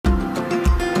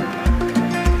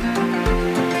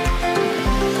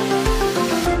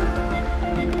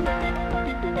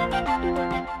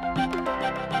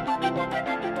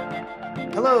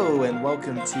Hello and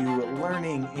welcome to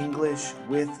Learning English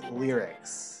with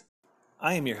Lyrics.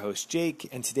 I am your host Jake,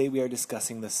 and today we are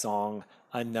discussing the song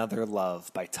Another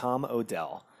Love by Tom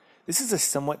Odell. This is a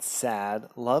somewhat sad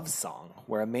love song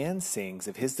where a man sings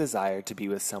of his desire to be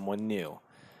with someone new,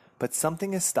 but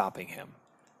something is stopping him.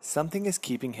 Something is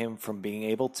keeping him from being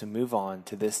able to move on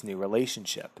to this new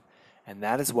relationship, and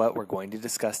that is what we're going to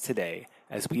discuss today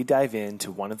as we dive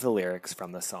into one of the lyrics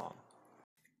from the song.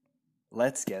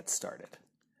 Let's get started.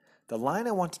 The line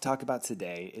I want to talk about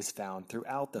today is found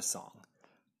throughout the song,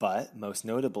 but most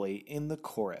notably in the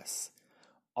chorus.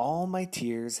 All my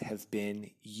tears have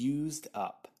been used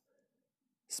up.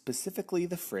 Specifically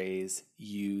the phrase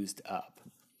used up.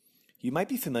 You might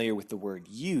be familiar with the word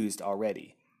used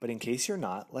already, but in case you're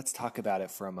not, let's talk about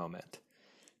it for a moment.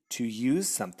 To use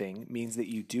something means that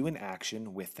you do an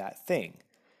action with that thing,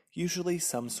 usually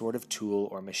some sort of tool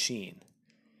or machine.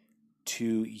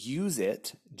 To use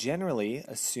it generally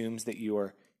assumes that you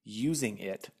are using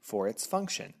it for its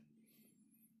function.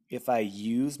 If I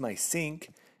use my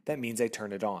sink, that means I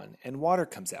turn it on and water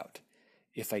comes out.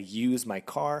 If I use my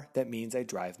car, that means I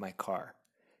drive my car.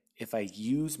 If I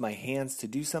use my hands to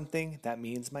do something, that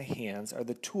means my hands are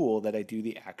the tool that I do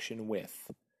the action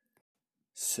with.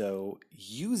 So,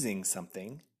 using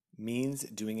something means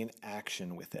doing an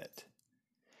action with it.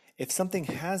 If something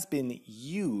has been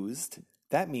used,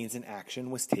 that means an action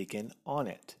was taken on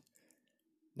it.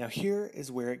 Now here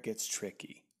is where it gets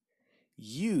tricky.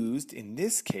 Used in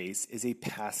this case is a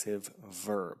passive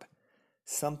verb.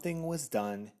 Something was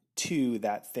done to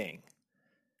that thing.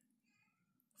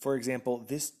 For example,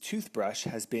 this toothbrush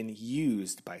has been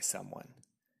used by someone.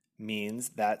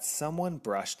 Means that someone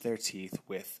brushed their teeth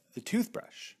with the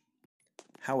toothbrush.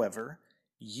 However,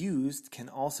 used can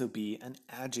also be an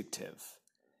adjective.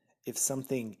 If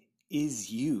something is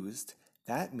used,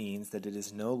 that means that it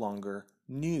is no longer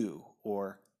new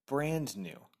or brand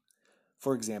new.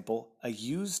 For example, a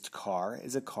used car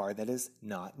is a car that is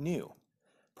not new.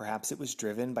 Perhaps it was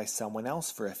driven by someone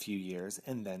else for a few years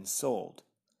and then sold.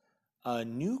 A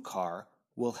new car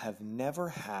will have never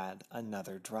had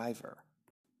another driver.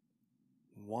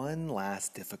 One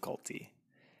last difficulty.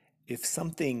 If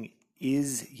something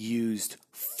is used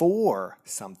for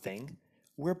something,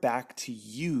 we're back to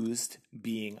used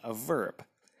being a verb.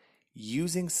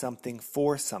 Using something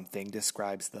for something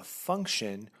describes the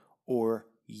function or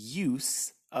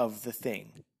use of the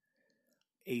thing.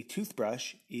 A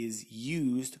toothbrush is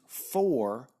used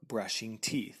for brushing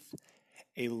teeth.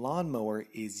 A lawnmower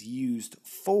is used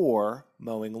for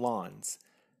mowing lawns.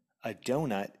 A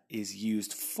donut is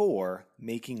used for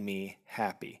making me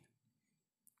happy.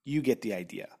 You get the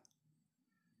idea.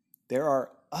 There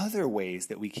are other ways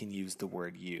that we can use the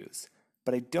word use,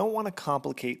 but I don't want to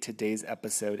complicate today's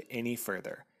episode any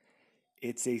further.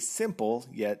 It's a simple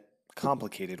yet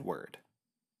complicated word.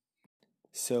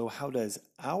 So how does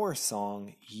our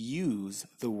song use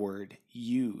the word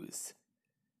use?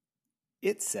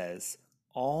 It says,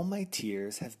 all my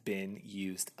tears have been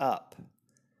used up.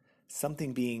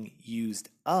 Something being used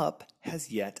up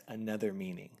has yet another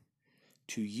meaning.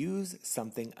 To use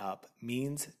something up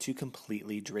means to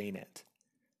completely drain it,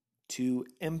 to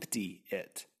empty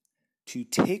it, to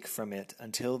take from it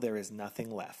until there is nothing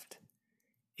left.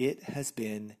 It has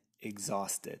been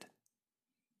exhausted.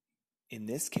 In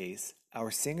this case,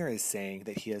 our singer is saying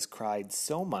that he has cried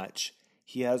so much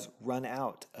he has run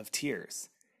out of tears.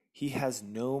 He has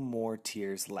no more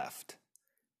tears left.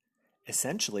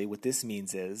 Essentially, what this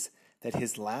means is that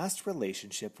his last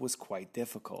relationship was quite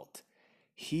difficult.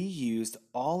 He used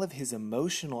all of his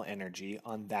emotional energy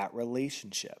on that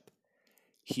relationship.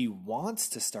 He wants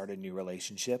to start a new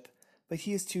relationship, but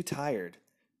he is too tired,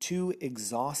 too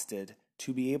exhausted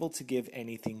to be able to give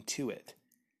anything to it.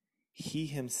 He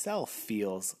himself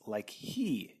feels like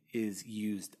he is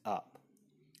used up.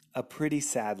 A pretty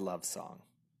sad love song.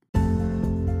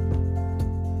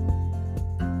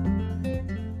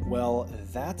 Well,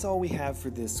 that's all we have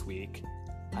for this week.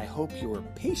 I hope your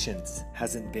patience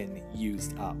hasn't been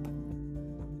used up.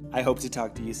 I hope to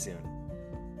talk to you soon.